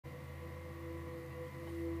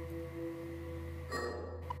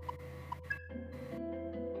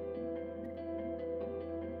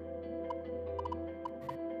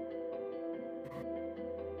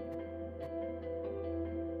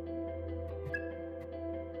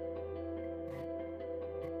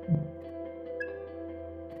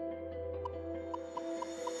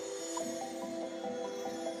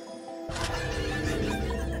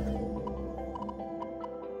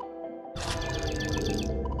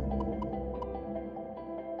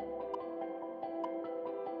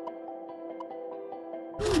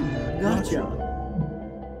Gotcha.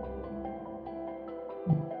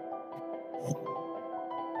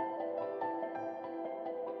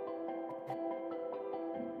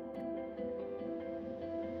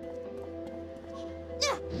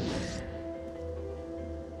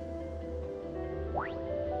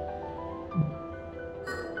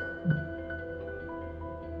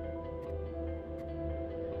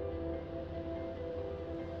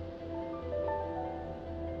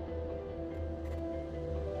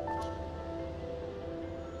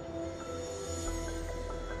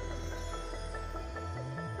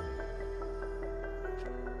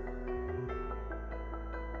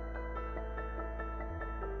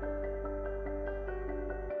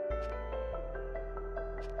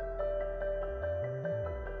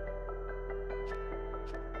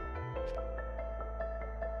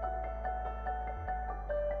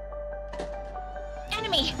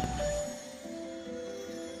 Enemy!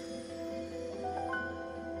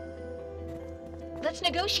 Let's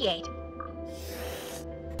negotiate.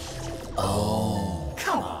 Oh,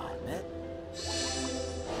 come on, man.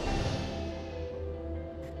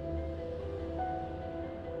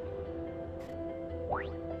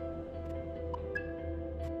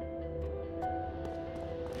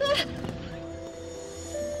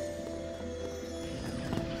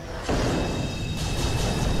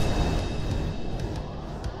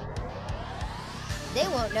 They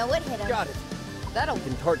won't know what hit them. Got it. That'll... You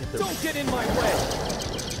can target them. Don't get in my way!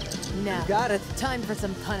 Now, You got it. time for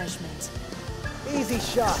some punishment. Easy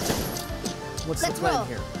shot. What's Let's the plan roll.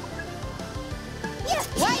 here? Yeah,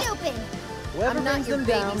 wide open! Whoever I'm not brings your them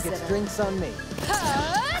down gets babysitter. drinks on me.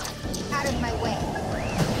 Out of my way.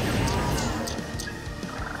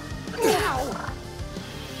 Ow!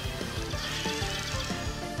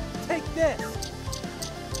 Take this!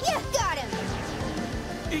 Yeah, got him!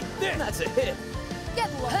 Eat this! That's a hit! Get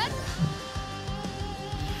lost.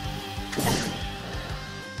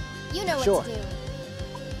 You know Sure. what to do.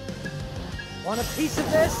 Want a piece of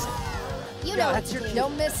this? You Yeah, know what that's to your do.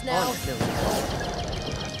 Don't miss now. Honor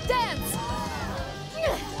killing. Dance!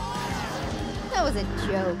 That was a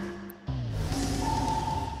joke.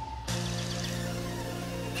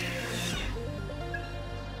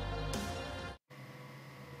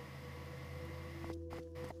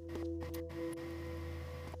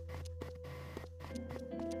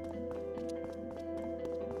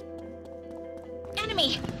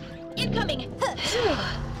 Enemy! Incoming! So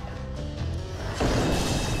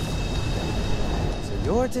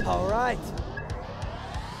you're to... Alright.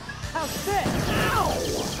 How's sick?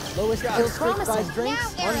 Ow! Lowest kill streak buys promising.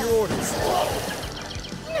 drinks Now, on Arrow. your orders.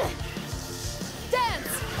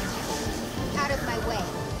 Dance! Out of my way.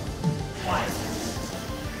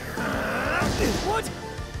 What?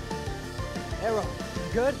 Arrow,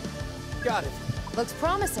 you good? Got it. Looks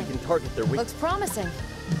promising. You can target their weak... Looks promising.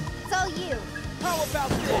 It's all you. How about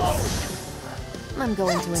this? I'm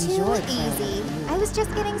going to enjoy Too easy. I was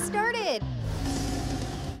just getting started.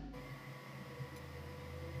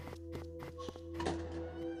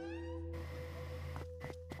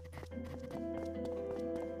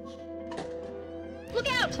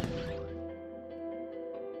 Look out!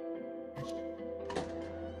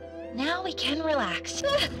 Now we can relax.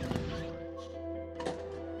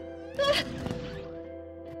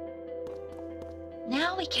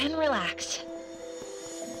 Now we can relax.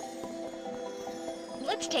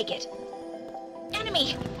 Let's take it.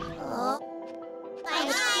 Enemy! That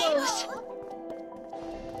was close.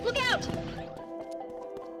 Look out!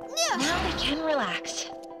 Now we can relax.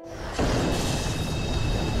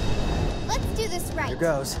 Let's do this right. Here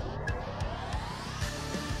goes.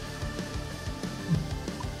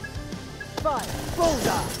 Five.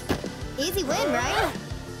 Bullseye. Easy win, right?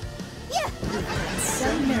 Yeah.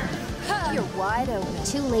 So nervous. You're wide open.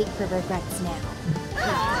 Too late for regrets now.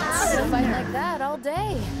 I'll go fight like that all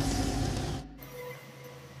day.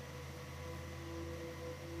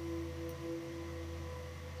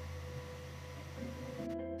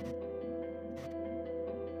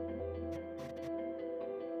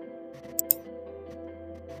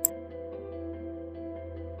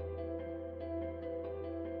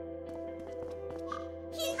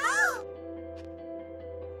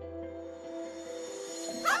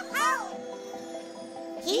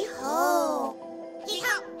 Hee-ho!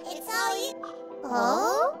 Hee-ho! It's all you...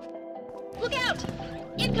 Oh? Look out!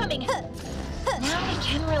 Incoming! Now we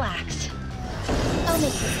can relax. I'll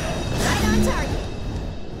make this right on target.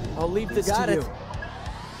 I'll leave this Got to it. you.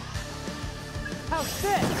 How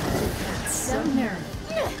sick! So nervous.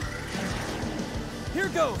 Here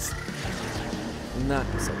goes! I'm not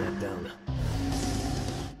gonna set that down.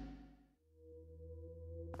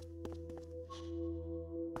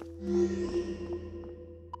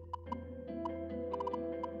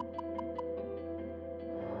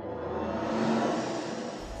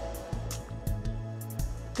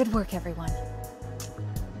 Good work, everyone.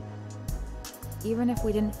 Even if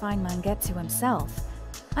we didn't find Mangetsu himself,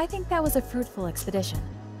 I think that was a fruitful expedition.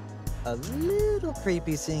 A little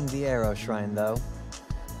creepy seeing the Arrow Shrine, though.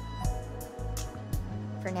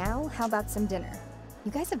 For now, how about some dinner?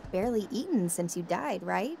 You guys have barely eaten since you died,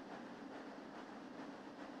 right?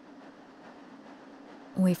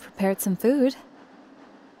 We've prepared some food.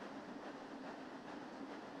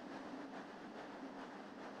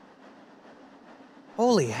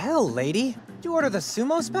 Holy hell, lady! Did you order the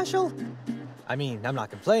sumo special? I mean, I'm not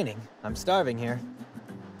complaining. I'm starving here.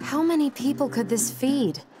 How many people could this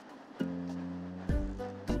feed?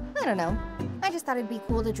 I don't know. I just thought it'd be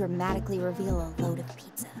cool to dramatically reveal a load of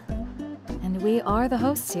pizza. And we are the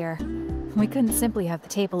hosts here. We couldn't simply have the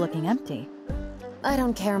table looking empty. I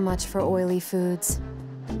don't care much for oily foods.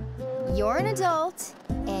 You're an adult,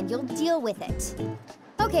 and you'll deal with it.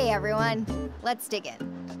 Okay, everyone, let's dig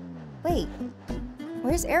in. Wait,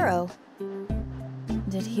 where's Arrow?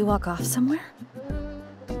 Did he walk off somewhere?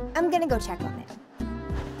 I'm gonna go check on him.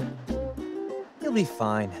 He'll be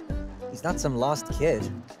fine. He's not some lost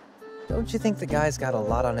kid. Don't you think the guy's got a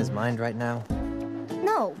lot on his mind right now?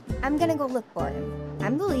 No, I'm gonna go look for him.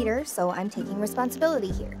 I'm the leader, so I'm taking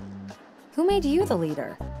responsibility here. Who made you the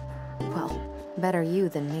leader? Well, better you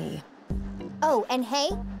than me. Oh, and hey,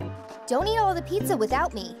 don't eat all the pizza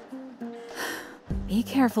without me. Be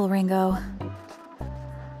careful, Ringo.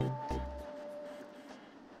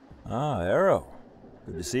 Ah, Arrow.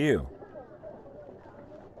 Good to see you.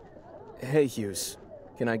 Hey, Hughes.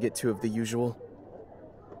 Can I get 2 of the usual?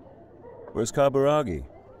 Where's Kaburagi?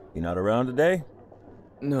 You not around today?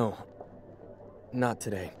 No. Not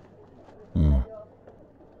today.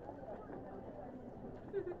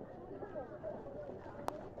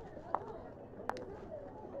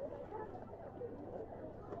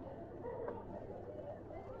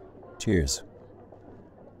 Cheers.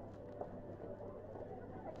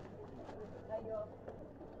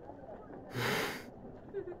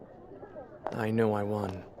 I know I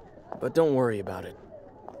won, but don't worry about it.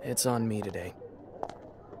 It's on me today.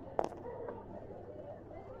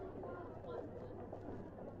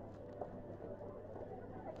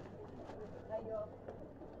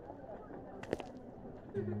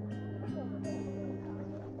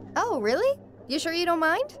 Oh, really? You sure you don't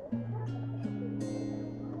mind?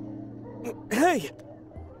 Hey!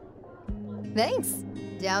 Thanks.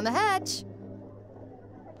 Down the hatch.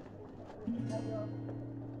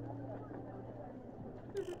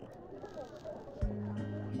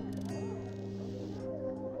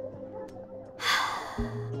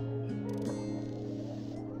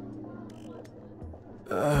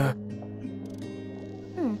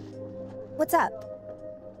 What's up?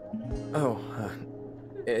 Oh,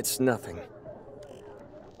 it's nothing.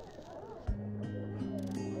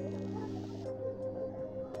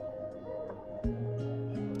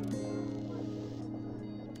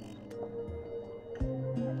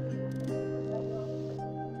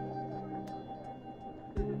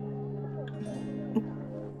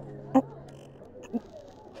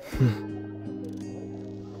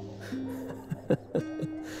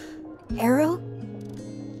 Arrow?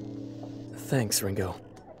 Thanks, Ringo.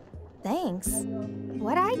 Thanks.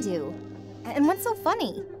 What'd I do? And what's so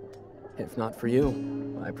funny? If not for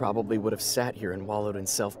you, I probably would have sat here and wallowed in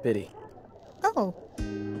self-pity. Oh.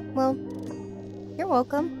 Well, you're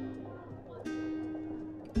welcome.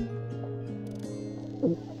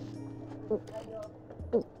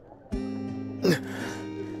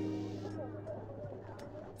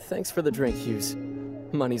 Thanks for the drink, Hughes.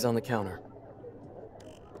 Money's on the counter.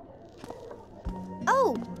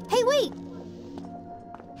 Oh, hey, wait!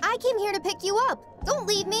 I came here to pick you up. Don't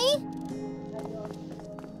leave me!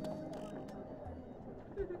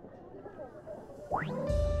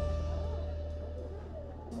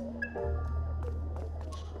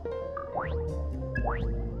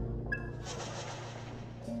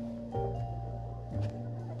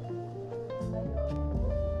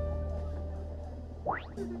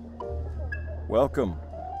 Welcome.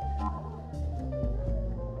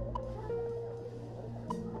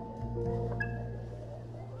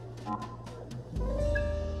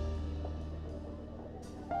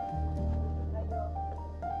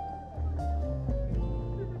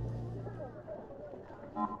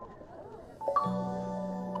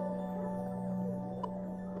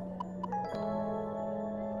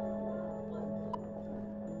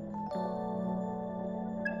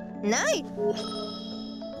 Nice!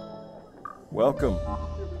 Welcome.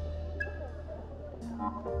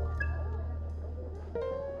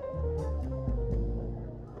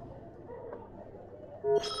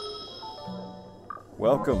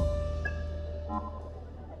 Welcome.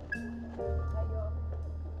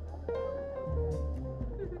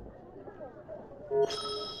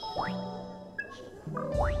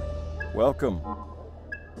 Welcome.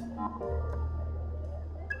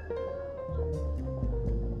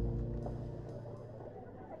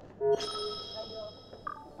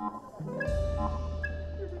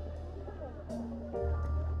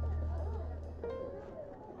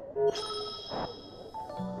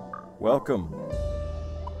 Welcome.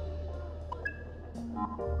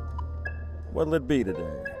 What'll it be today?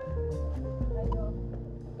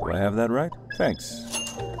 Do I have that right? Thanks.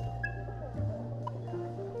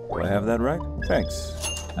 Do I have that right? Thanks.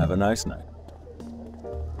 Have a nice night.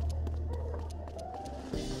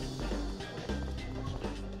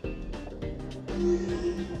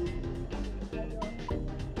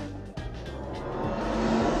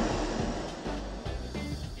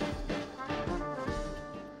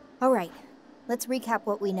 All right, let's recap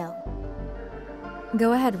what we know.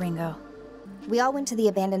 Go ahead, Ringo. We all went to the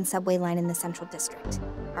abandoned subway line in the Central District.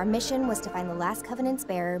 Our mission was to find the last Covenant's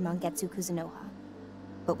bearer, Mangetsu Kuzunoha.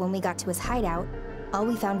 But when we got to his hideout, all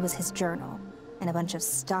we found was his journal and a bunch of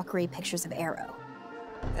stalkery pictures of Arrow.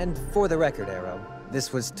 And for the record, Arrow,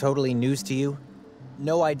 this was totally news to you?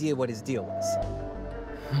 No idea what his deal was.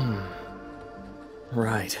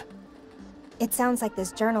 Right. It sounds like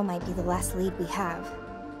this journal might be the last lead we have.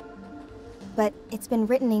 But it's been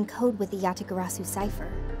written in code with the Yatagarasu cipher,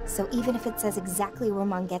 so even if it says exactly where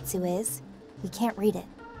Mangetsu is, we can't read it.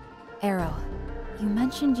 Arrow, you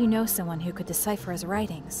mentioned you know someone who could decipher his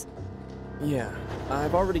writings. Yeah,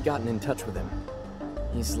 I've already gotten in touch with him.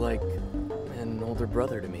 He's like an older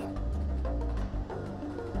brother to me.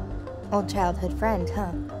 Old childhood friend,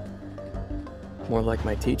 huh? More like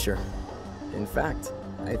my teacher. In fact,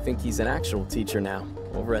 I think he's an actual teacher now,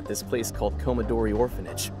 over at this place called Komodori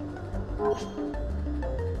Orphanage.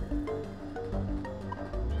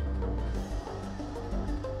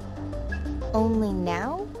 Only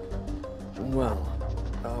now? Well,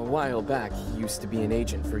 a while back, he used to be an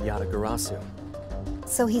agent for Yatagarasu.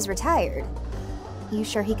 So he's retired. You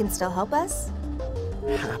sure he can still help us?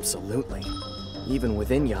 Absolutely. Even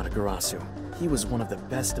within Yatagarasu, he was one of the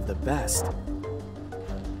best.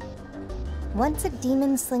 Once a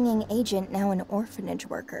demon-slinging agent, now an orphanage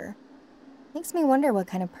worker. Makes me wonder what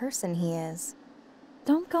kind of person he is.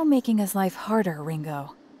 Don't go making his life harder,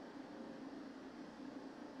 Ringo.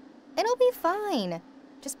 It'll be fine.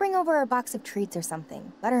 Just bring over a box of treats or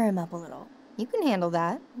something. Butter him up a little. You can handle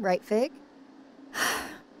that, right, Fig?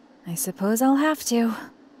 I suppose I'll have to.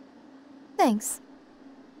 Thanks.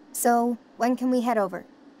 So, when can we head over?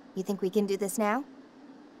 You think we can do this now?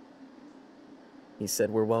 He said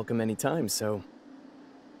we're welcome anytime, so...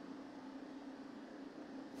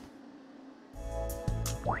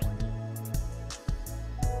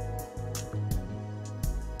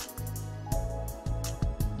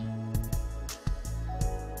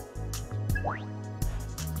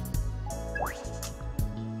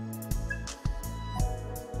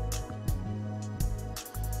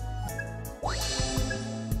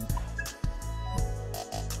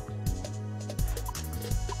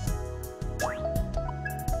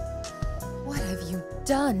 What have you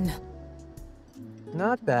done?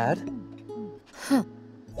 Not bad. Huh.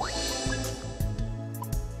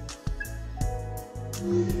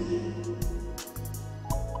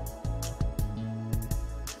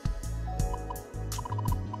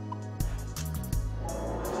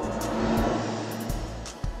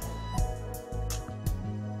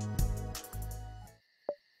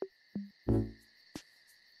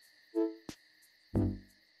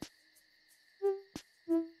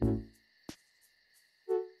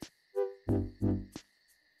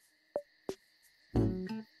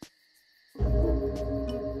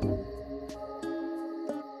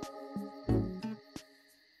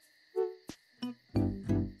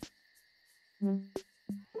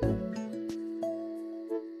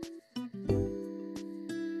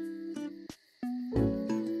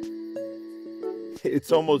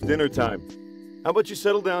 It's almost dinner time. How about you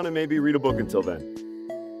settle down and maybe read a book until then?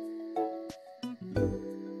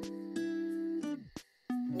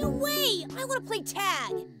 No way! I want to play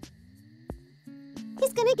tag!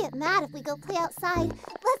 He's gonna get mad if we go play outside.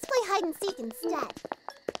 Let's play hide and seek instead.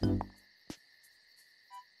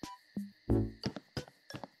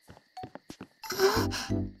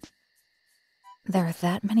 There are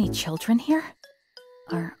that many children here?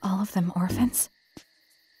 Are all of them orphans?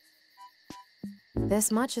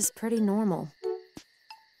 This much is pretty normal.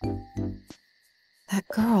 That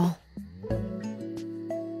girl.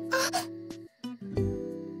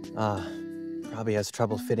 Probably has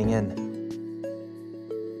trouble fitting in.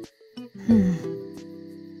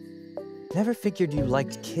 Never figured you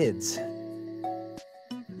liked kids.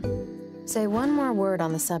 Say one more word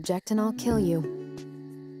on the subject and I'll kill you.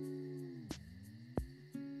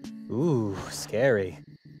 Ooh, scary.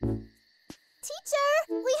 Teacher,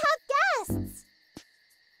 we have guests!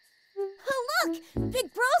 Oh, look! Big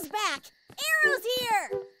Bro's back! Arrow's here!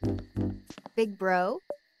 Big Bro?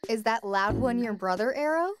 Is that loud one your brother,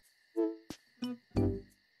 Arrow?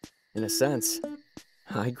 In a sense,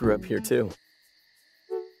 I grew up here too.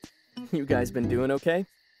 You guys been doing okay?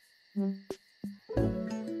 Yep.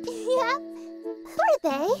 Who are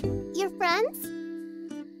they? Your friends?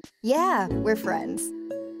 Yeah, we're friends.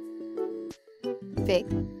 Fig,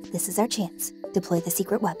 this is our chance. Deploy the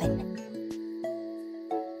secret weapon.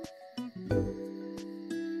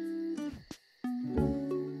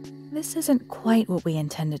 This isn't quite what we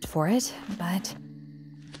intended for it, but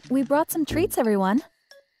we brought some treats, everyone.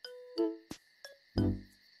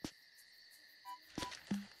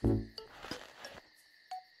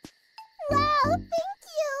 Wow, thank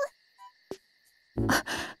you!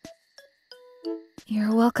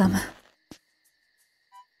 You're welcome.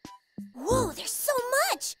 Whoa, there's so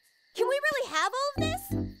much! Can we really have all of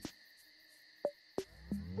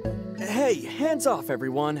this? Hey, hands off,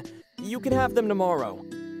 everyone. You can have them tomorrow.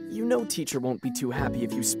 You know teacher won't be too happy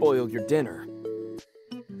if you spoil your dinner.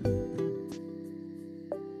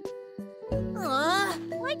 Aw,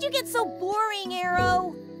 why'd you get so boring,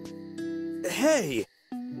 Arrow? Hey!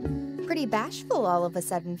 Pretty bashful all of a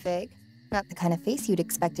sudden, Fig. Not the kind of face you'd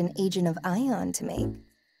expect an agent of Ion to make.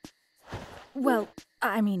 Well,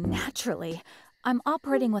 I mean, naturally. I'm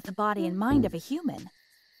operating with the body and mind of a human.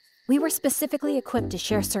 We were specifically equipped to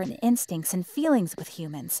share certain instincts and feelings with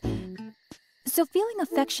humans. So feeling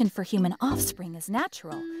affection for human offspring is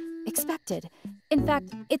natural, expected. In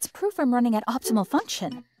fact, it's proof I'm running at optimal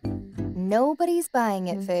function. Nobody's buying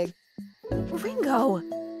it, Fig. Ringo!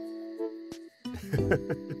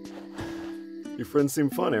 Your friends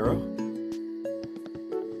seem fun, Arrow.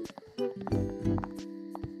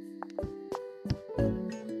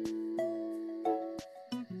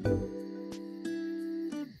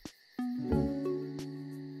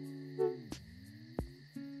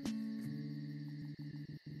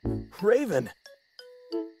 Raven!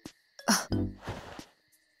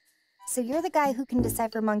 So you're the guy who can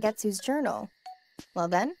decipher Mangetsu's journal. Well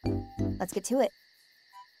then, let's get to it.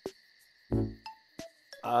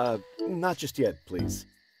 Not just yet, please.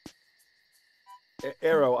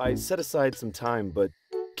 Arrow, I set aside some time, but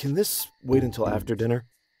can this wait until after dinner?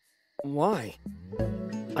 Why?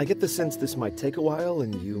 I get the sense this might take a while,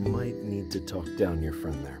 and you might need to talk down your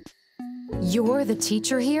friend there. You're the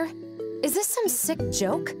teacher here? Is this some sick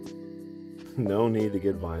joke? No need to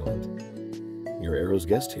get violent. You're Arrow's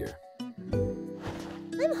guest here.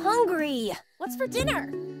 I'm hungry. What's for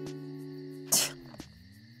dinner?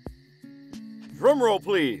 Drum roll,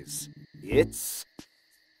 please. It's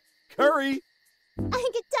curry. I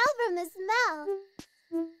could tell from the smell.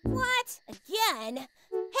 What? Again?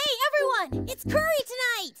 Hey, everyone! It's curry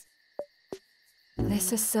tonight!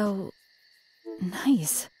 This is so...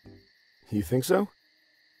 nice. You think so?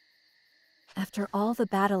 After all the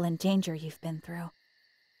battle and danger you've been through,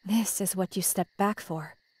 this is what you stepped back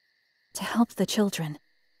for. To help the children.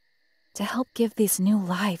 To help give these new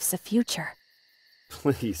lives a future.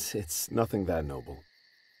 Please, it's nothing that noble.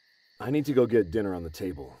 I need to go get dinner on the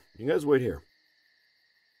table. You guys wait here.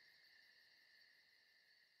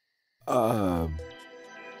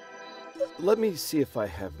 Let me see if I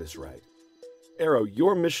have this right. Arrow,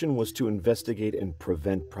 your mission was to investigate and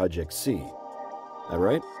prevent Project C. That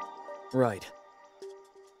right? Right.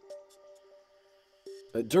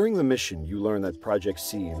 During the mission, you learned that Project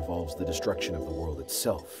C involves the destruction of the world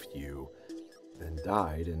itself. You then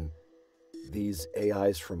died, and these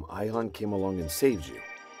AIs from Ion came along and saved you.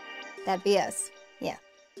 That'd be us. Yeah.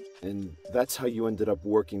 And that's how you ended up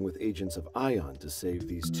working with agents of Ion to save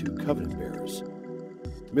these two Covenant bearers.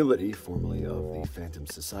 Milady, formerly of the Phantom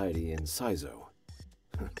Society, and Saizo.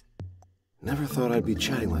 Never thought I'd be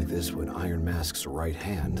chatting like this with Iron Mask's right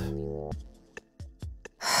hand.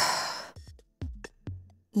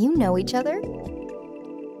 You know each other?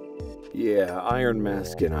 Yeah, Iron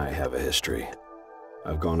Mask and I have a history.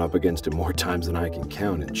 I've gone up against him more times than I can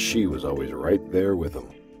count, and she was always right there with him.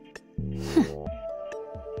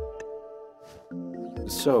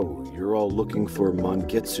 So, you're all looking for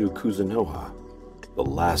Mangetsu Kuzunoha, the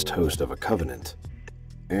last host of a Covenant.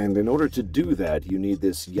 And in order to do that, you need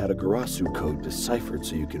this Yatagarasu code deciphered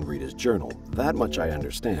so you can read his journal. That much I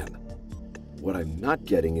understand. What I'm not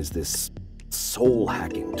getting is this soul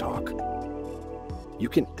hacking talk. You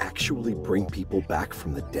can actually bring people back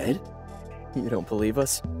from the dead? You don't believe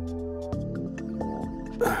us?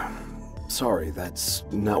 Sorry, that's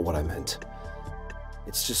not what I meant.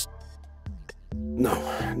 It's just... No,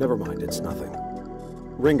 never mind, it's nothing.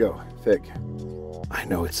 Ringo, Fig, I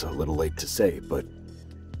know it's a little late to say, but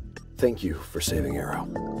thank you for saving Arrow.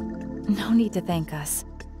 No need to thank us.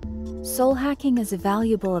 Soul hacking is a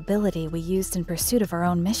valuable ability we used in pursuit of our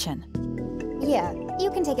own mission. Yeah,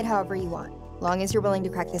 you can take it however you want, long as you're willing to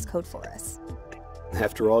crack this code for us.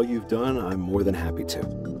 After all you've done, I'm more than happy to.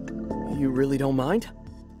 You really don't mind?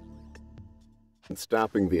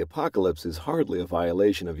 Stopping the apocalypse is hardly a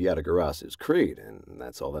violation of Yata-Garasu's creed, and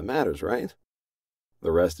that's all that matters, right?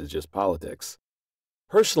 The rest is just politics.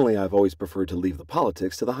 Personally, I've always preferred to leave the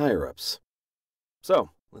politics to the higher-ups. So,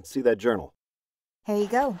 let's see that journal. Here you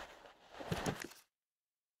go.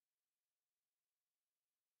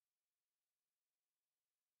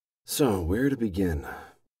 So, where to begin?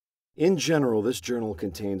 In general, this journal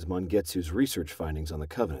contains Mangetsu's research findings on the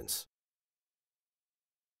Covenants.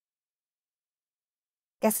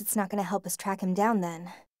 Guess it's not gonna help us track him down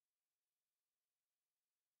then.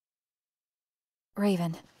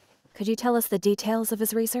 Raven, could you tell us the details of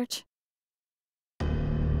his research?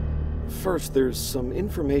 First, there's some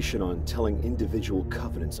information on telling individual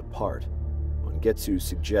covenants apart. Mangetsu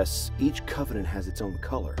suggests each covenant has its own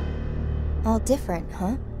color. All different,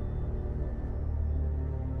 huh?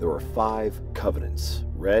 There are 5 covenants: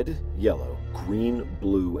 red, yellow, green,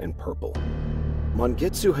 blue, and purple.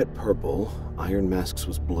 Mangetsu had purple, Iron Mask's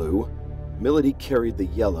was blue, Milady carried the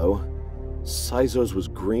yellow, Saizo's was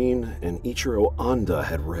green, and Ichiro Anda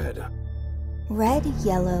had red. Red,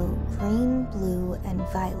 yellow, green, blue, and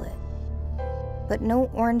violet. But no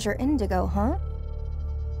orange or indigo, huh?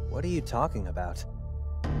 What are you talking about?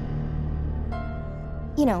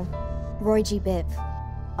 You know, Roy G. Biv.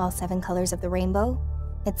 All 7 colors of the rainbow.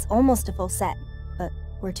 It's almost a full set, but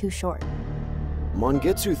we're too short.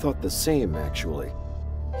 Mangetsu thought the same, actually.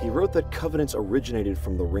 He wrote that covenants originated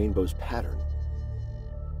from the rainbow's pattern.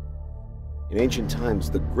 In ancient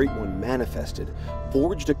times, the Great One manifested,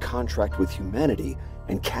 forged a contract with humanity,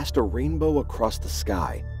 and cast a rainbow across the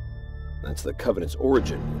sky. That's the covenant's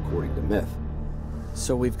origin, according to myth.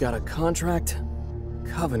 So we've got a contract,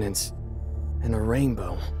 covenants, and a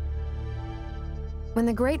rainbow. When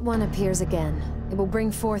the Great One appears again, it will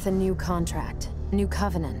bring forth a new contract, new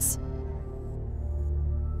covenants.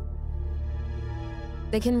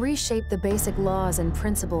 They can reshape the basic laws and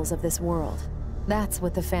principles of this world. That's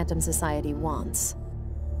what the Phantom Society wants.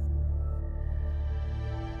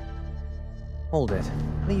 Hold it.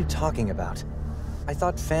 What are you talking about? I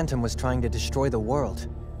thought Phantom was trying to destroy the world.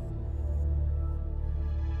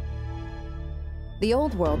 The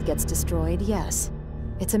old world gets destroyed, yes.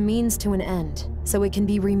 It's a means to an end, so it can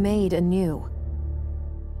be remade anew.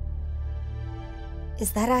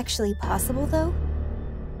 Is that actually possible, though?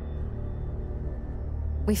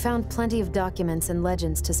 We found plenty of documents and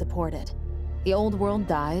legends to support it. The old world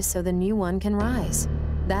dies so the new one can rise.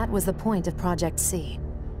 That was the point of Project C.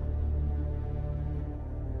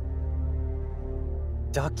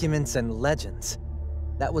 Documents and legends.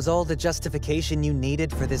 That was all the justification you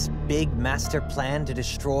needed for this big master plan to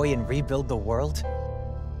destroy and rebuild the world?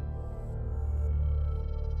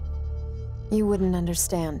 You wouldn't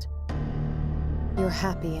understand. You're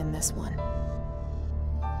happy in this one.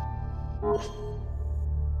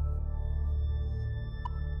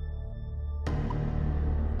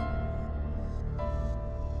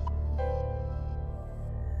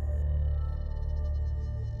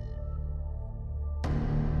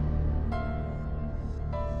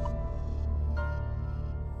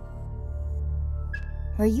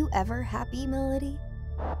 Were you ever happy, Milady?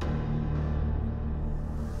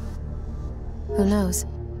 Who knows?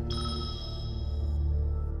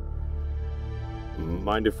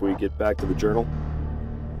 Mind if we get back to the journal?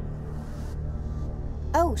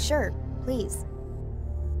 Oh, sure. Please.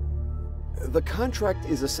 The contract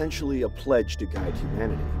is essentially a pledge to guide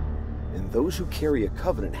humanity, and those who carry a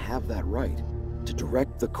covenant have that right to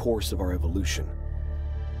direct the course of our evolution.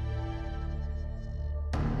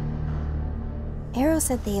 Arrow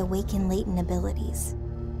said they awaken latent abilities.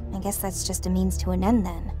 I guess that's just a means to an end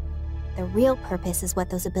then. The real purpose is what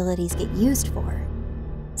those abilities get used for.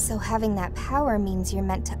 So having that power means you're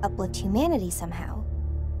meant to uplift humanity somehow.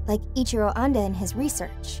 Like Ichiro Anda in his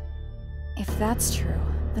research. If that's true,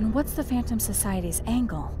 then what's the Phantom Society's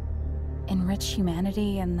angle? Enrich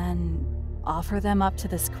humanity and then offer them up to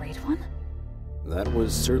this Great One? That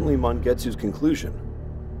was certainly Mangetsu's conclusion.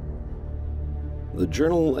 The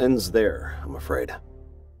journal ends there, I'm afraid.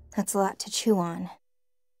 That's a lot to chew on.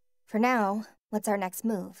 For now, what's our next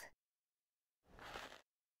move?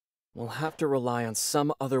 We'll have to rely on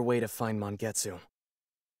some other way to find Mangetsu.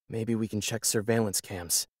 Maybe we can check surveillance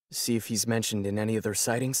cams, see if he's mentioned in any of their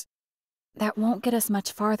sightings. That won't get us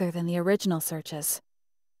much farther than the original searches.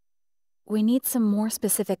 we need some more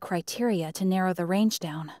specific criteria to narrow the range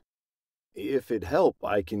down. If it'd help,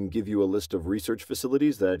 I can give you a list of research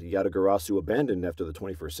facilities that Yatagarasu abandoned after the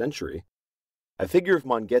 21st century. I figure if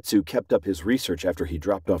Mangetsu kept up his research after he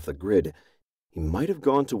dropped off the grid, he might have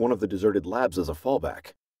gone to one of the deserted labs as a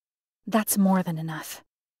fallback. That's more than enough.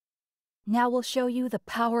 Now we'll show you the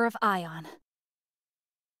power of Ion.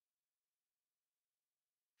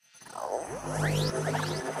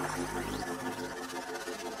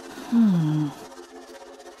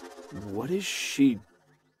 What is she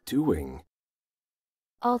doing?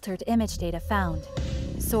 Altered image data found.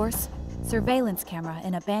 Source, surveillance camera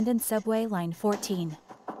in abandoned subway line 14.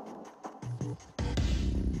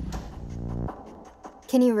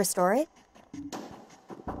 Can you restore it?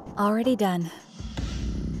 Already done.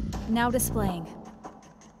 Now displaying.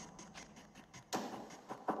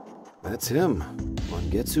 That's him,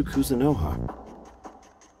 Mangetsu Kuzunoha.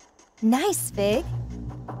 Nice, Fig.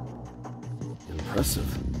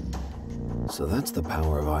 Impressive. So that's the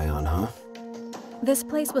power of Ion, huh? This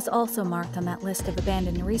place was also marked on that list of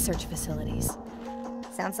abandoned research facilities.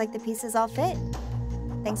 Sounds like the pieces all fit.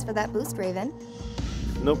 Thanks for that boost, Raven.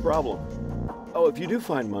 No problem. Oh, if you do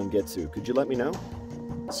find Mangetsu, could you let me know?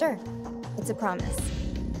 Sure. It's a promise.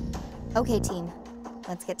 Okay, team.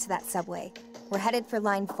 Let's get to that subway. We're headed for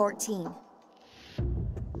line 14.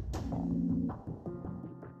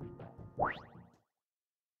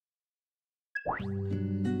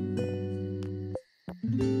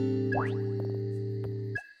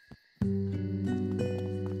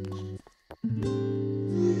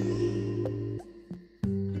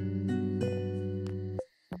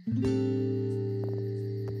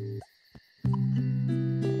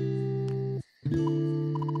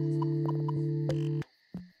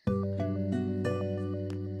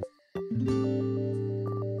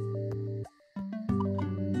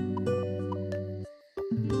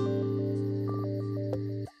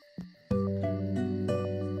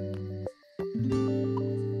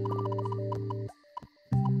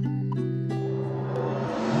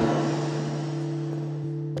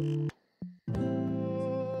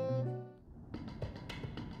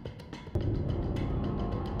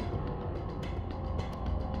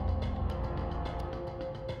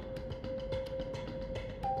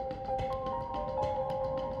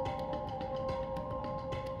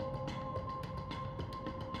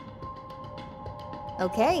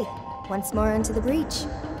 Okay, once more into the breach.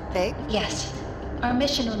 Fig? Yes. Our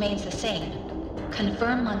mission remains the same.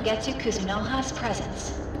 Confirm Mangetsu Kuzunoha's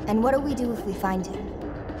presence. And what do we do if we find him?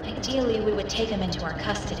 Ideally, we would take him into our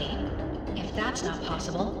custody. If that's not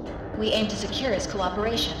possible, we aim to secure his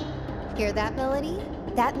cooperation. Hear that, Melody?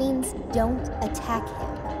 That means don't attack him.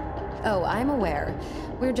 Oh, I'm aware.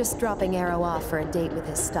 We're just dropping Arrow off for a date with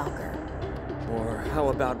his stalker. Or how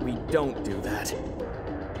about we don't do that?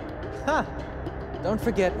 Huh. Don't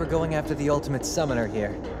forget we're going after the ultimate summoner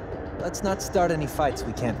here. Let's not start any fights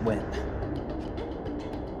we can't win.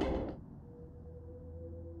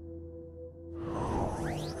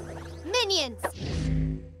 Minions!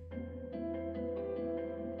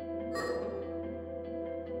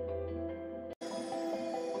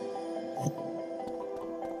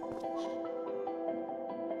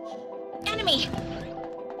 Enemy!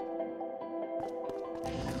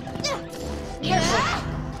 Careful!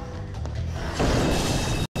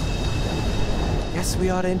 Guess we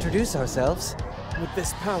ought to introduce ourselves. With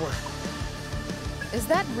this power. Is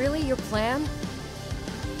that really your plan?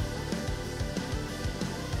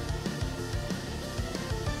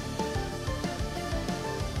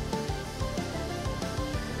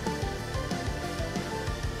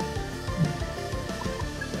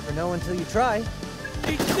 Never know until you try.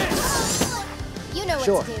 Eat this! You know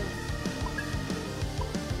Sure. what to do.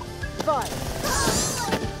 Fine.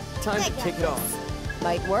 Time to kick it off.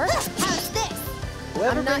 Might work? How's this?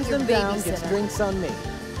 Whoever I'm not brings your them down gets babysitter. drinks on me.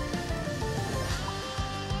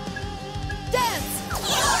 Dance!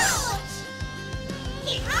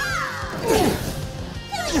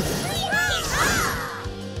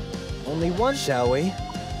 Only one, shall we?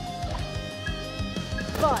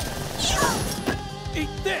 Fine. Eat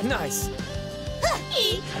this! Nice!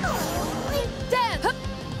 Dance!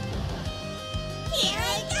 Here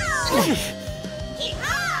I go!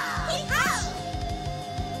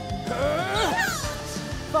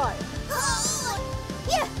 Fine.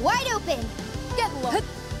 Yeah, wide open! Get low.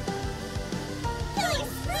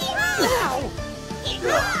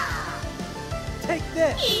 Take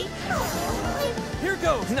this. Here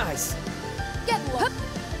goes! Nice! Get low.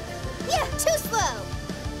 Yeah, too slow!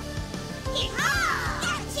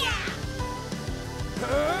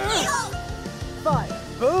 Fine.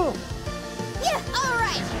 Boom. Yeah,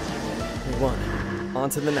 alright! We won. On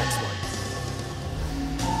to the next one.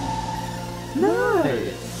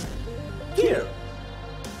 Nice. Here.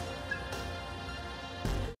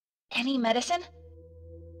 Any medicine?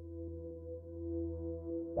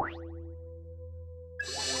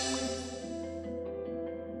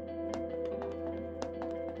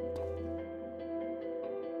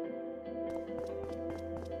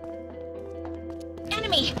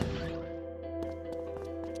 Enemy!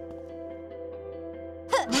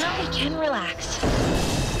 Now we can relax.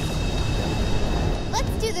 Let's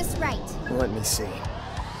do this right. Let me see.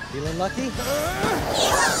 Feeling lucky?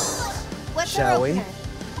 What's Shall our we? opener?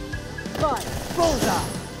 Fine. Bullseye.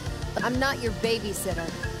 I'm not your babysitter.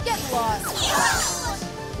 Get lost.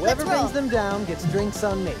 Whoever Let's roll. brings them down gets drinks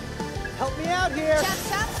on me. Help me out here! Chop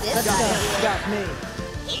chop this That's guy. got me.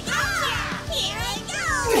 Here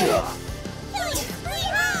I go!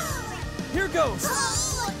 Here goes.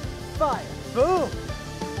 Oh, Fire! Boom!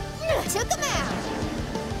 took him out.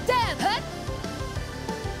 Damn! Hut!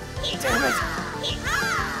 Damn it.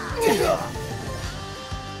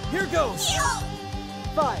 Here goes.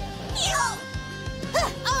 Fire!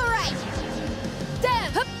 All right.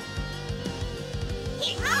 Damn! Hup!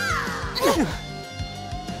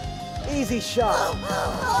 Easy shot!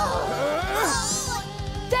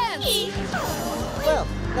 Damn! Well,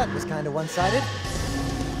 that was kind of one-sided.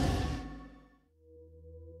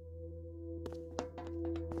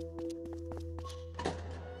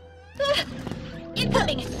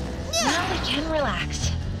 Incoming! Now we can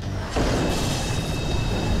relax.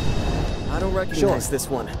 I don't recognize this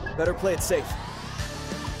one. Better play it safe.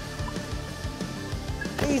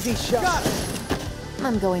 Easy shot!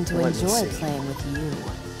 I'm going to Let me enjoy see. playing with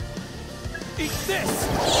you. Eat this.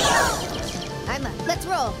 I'm up. Let's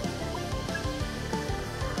roll.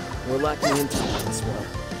 We're lacking intel as well.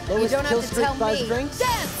 You Lowest don't kill have to streak tell buys me. drinks?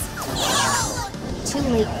 Dance! Too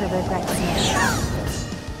late for regrets now.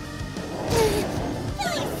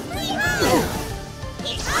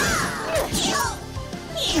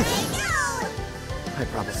 I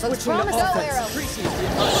probably Let's Switching to promise go, offense Arrow. increases the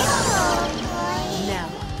advantage. Now,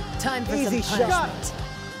 time for Easy some shot. punishment.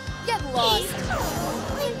 Get lost.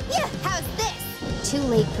 How's this? Too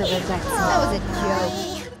late for regrets now. That was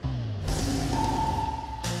a joke.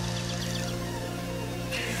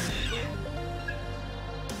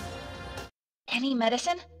 Any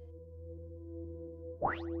medicine?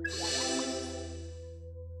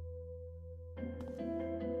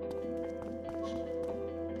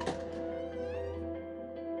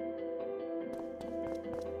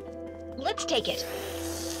 Let's take it.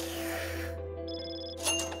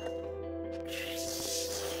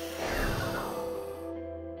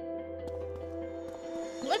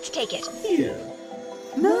 Let's take it. Here.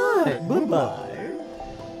 Nice. Bye-bye.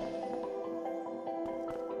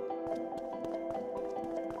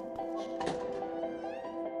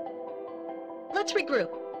 Let's regroup.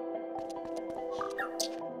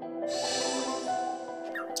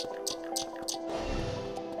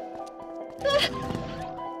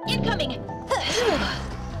 Incoming!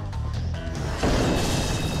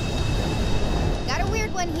 Got a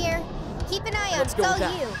weird one here. Keep an eye on Let's it. go It's all with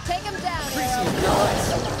that. you. Take him down,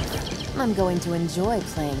 Arrow. I'm going to enjoy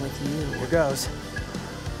playing with you. Here goes.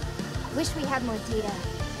 Wish we had more data.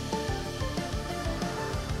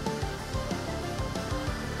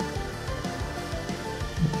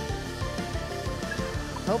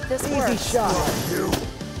 Hope this Easy works. shot!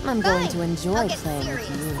 I'm going Fine. to enjoy I'll get playing serious.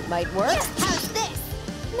 with you. Might work. How's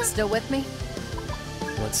this? Still with me?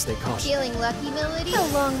 Let's stay cautious. Feeling lucky, Melody? How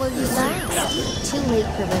long will you last? Too late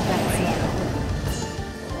for regrets now.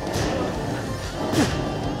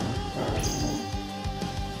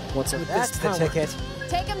 What's up with That's this the power? ticket.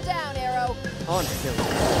 Take him down, Arrow. On to kill.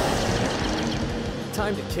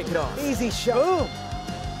 Time to kick it off. Easy shot! Boom!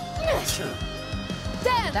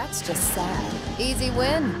 Damn! That's just sad. Easy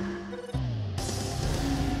win.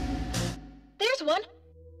 There's one.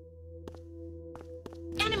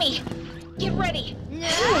 Enemy! Get ready! 10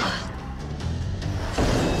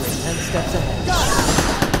 steps ahead.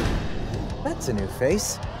 That's a new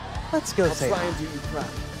face. Let's go I'll say try hi. and do you proud.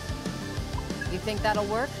 You think that'll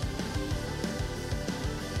work?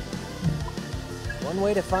 One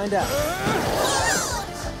way to find out.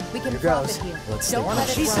 We can Here drop goes. it here. Let's Don't stay let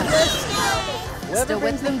it cautious. run. Whoever Still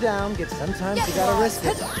brings with them me? down gets sometimes Get you gotta lost.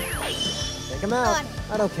 risk it. Take them out.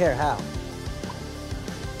 I don't care how.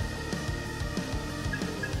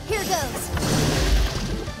 Here goes.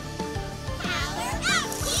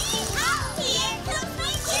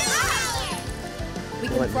 We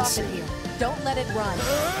can Let me drop see. it here. Don't let it run.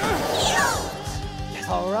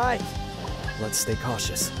 All right. Let's stay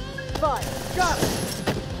cautious. Fire. Got it.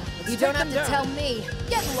 You don't have to tell me.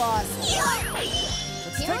 Get lost. Here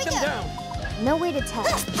we Take them go. down. No way to tell.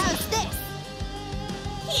 How's this?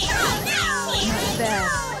 Not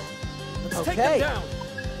bad. Let's take them down.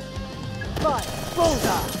 Fire!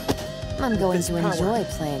 Bullseye! I'm going This to power. enjoy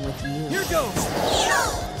playing with you. Here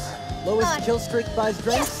goes. Lowest kill streak buys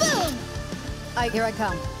drinks. Boom! Here I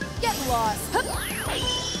come. Get lost!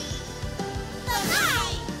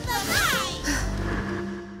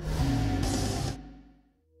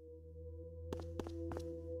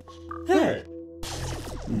 Hey!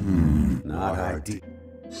 Not ideal.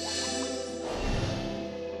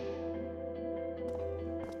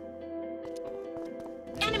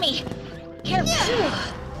 Enemy! Careful!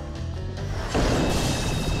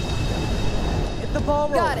 Hit the ball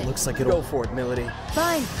roll. Got it. Looks like it'll go for it, Milady.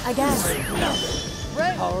 Fine, I guess.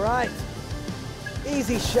 Right. All right.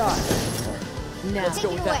 Easy shot. Now, Let's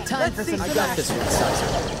go with that. time for some I got this one,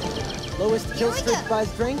 Sizer. Lowest kill Here we streak go.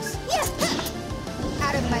 buys drinks. Yeah.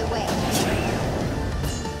 Out of my way.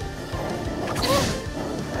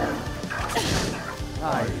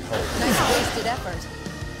 nice wasted effort.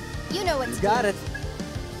 You know what You to got do. it.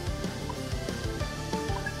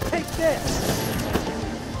 Take this.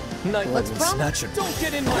 Let's promise. Don't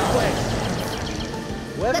get in my way.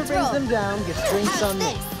 Whoever Let's brings roll. them down gets drinks How's on me.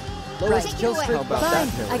 this? Lowest Take it kill away. streak How about buys. Fine,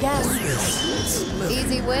 that, Milady? I guess.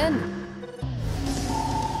 Easy win.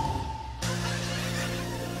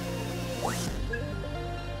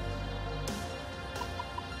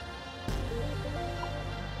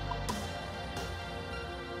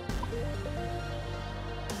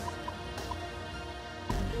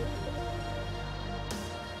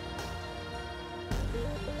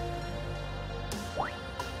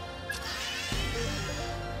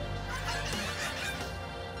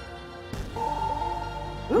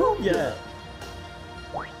 Oh, yeah.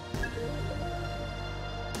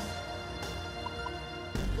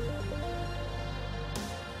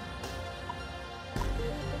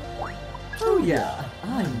 Oh, yeah.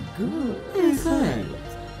 I'm good. Thanks.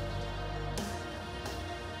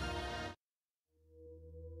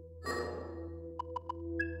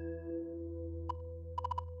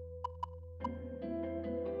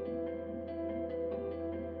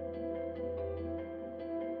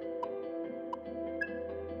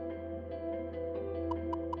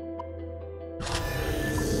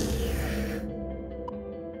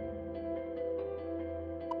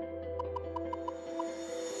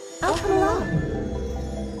 I'll come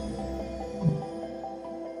along.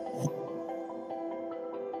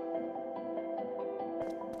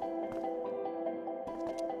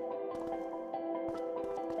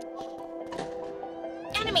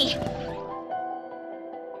 Enemy!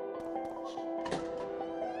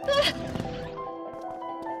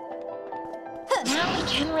 Now we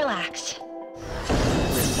can relax.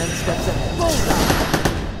 10 steps ahead. Bullseye.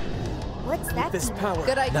 What's that? This do? power.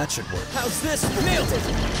 Good idea. That should work. How's this? Nailed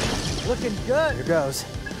it. Looking good. Here goes.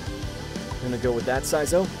 Gonna go with that,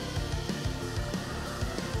 Sizo?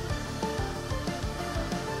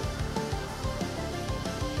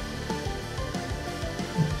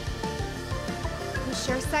 You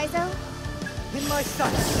sure, Sizo? In my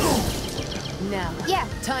sights. Now, Yeah.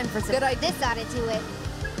 time for some. Good idea. This ought to do it.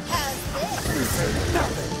 How's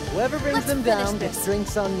this? Whoever brings Let's them finish down this. gets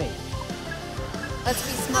drinks on me. Let's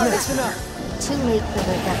be smart. Listen up. Too late for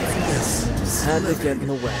the guts. Just had to get in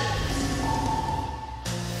the way.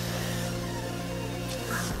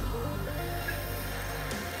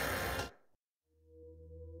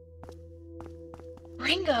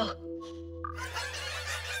 Ringo!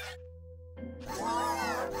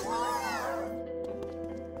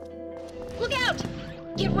 Look out!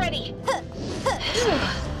 Get ready!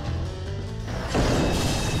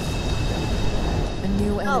 A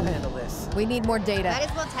new I'll enemy. handle this. We need more data. Might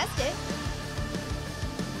as well test it.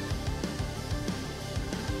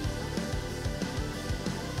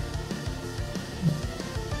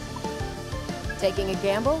 Taking a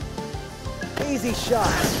gamble? Easy shot.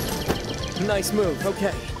 Nice move.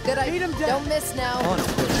 Okay. Good idea. Beat 'em down. Don't miss now. On it.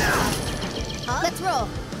 Let's roll.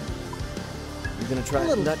 You're gonna try.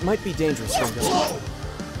 little- That might be dangerous, Ringo.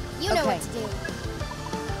 You know Okay. what to do.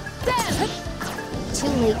 Too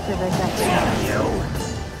late for regret.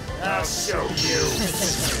 I'll show you.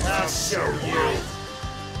 I'll show you.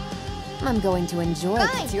 I'm going to enjoy it.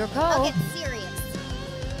 Fine. It's your I'll call. get serious.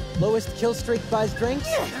 Lowest kill streak buys drinks.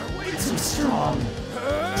 Way too strong.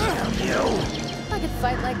 Damn you. I could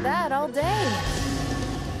fight like that all day.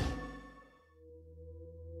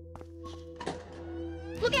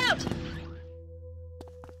 Look out!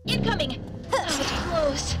 Incoming! That was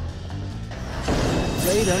close.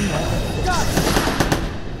 Played him. Got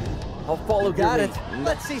I'll follow your Got lead. it.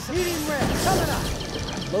 Let's see some eating red. Coming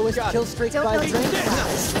up. Lowest Got kill it. streak Don't buys eat drinks.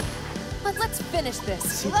 Nice. Let's finish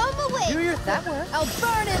this. Blow 'em away. Do your That worked. I'll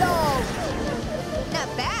burn it all. Not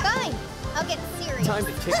bad. Fine. I'll get serious. Time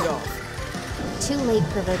to kick it off. Too late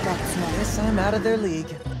for regrets now. Guess I'm out of their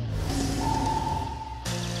league.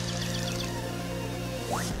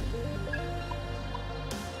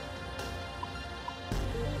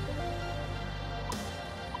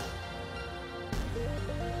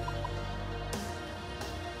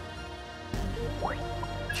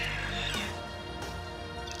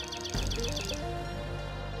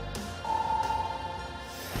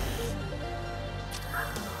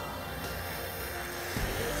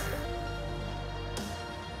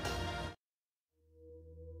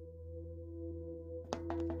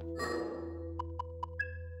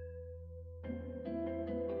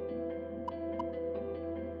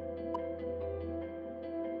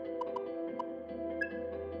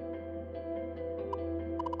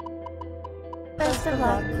 Best of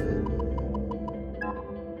luck.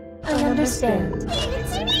 I understand. Leave it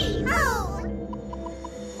to me! Oh!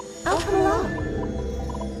 I'll come along.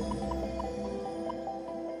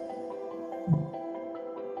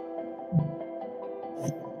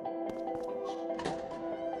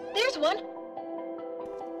 There's one.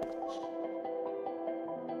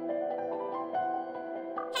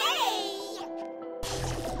 Hey!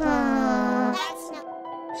 That's not...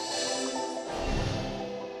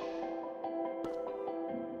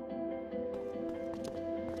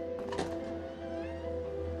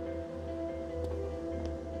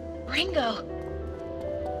 Ringo.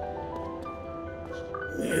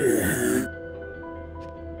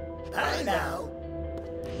 I know.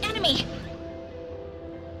 Enemy.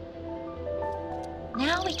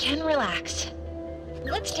 Now we can relax.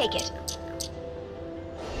 Let's take it.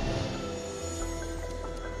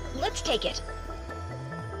 Let's take it.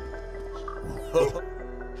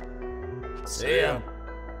 See him.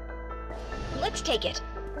 Let's take it.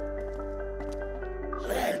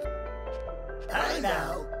 I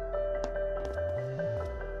know.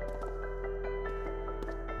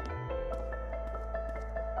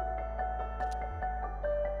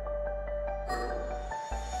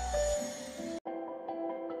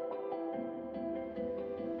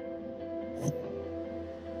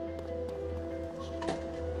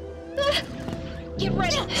 Get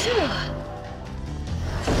ready. 10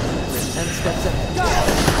 steps ahead.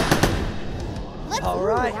 Let's All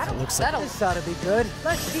right. That'll, Looks like that'll this ought to be good.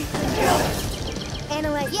 Let's eat some kill.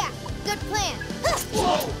 analyze. Yeah, good plan.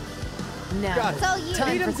 Now, Got It's all you. time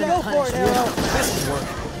Lead for him to some go for it, punishment. Arrow. This will work.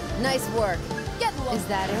 Nice work. Get low. Is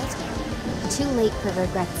that it? Too late for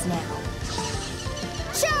regrets now.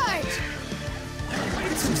 Charge!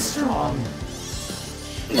 Too strong.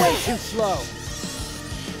 Way too slow.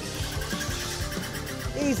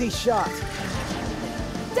 Easy shot.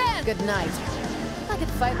 Dan! Good night. I could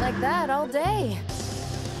fight like that all day.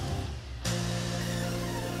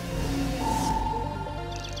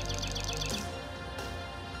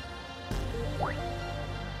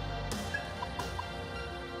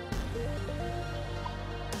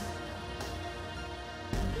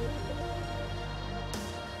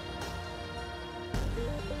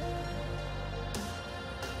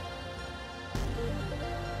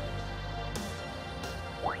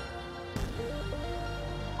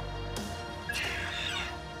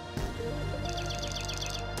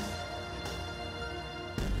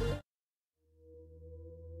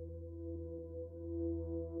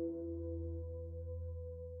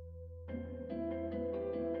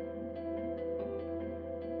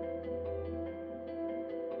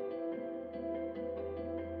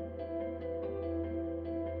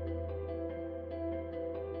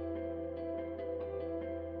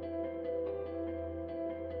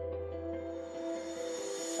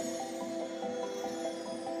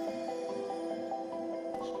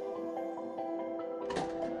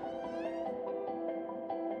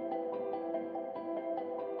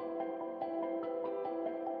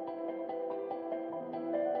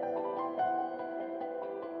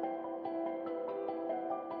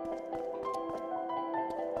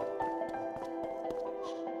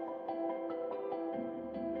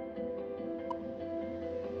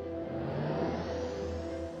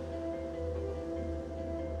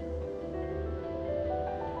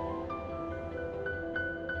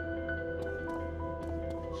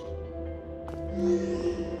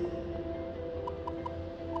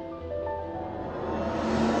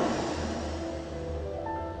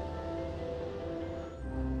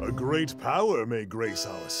 A great power may grace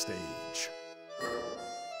our stage.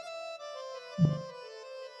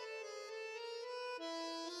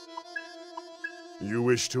 You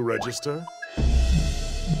wish to register?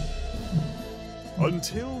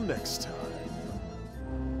 Until next time.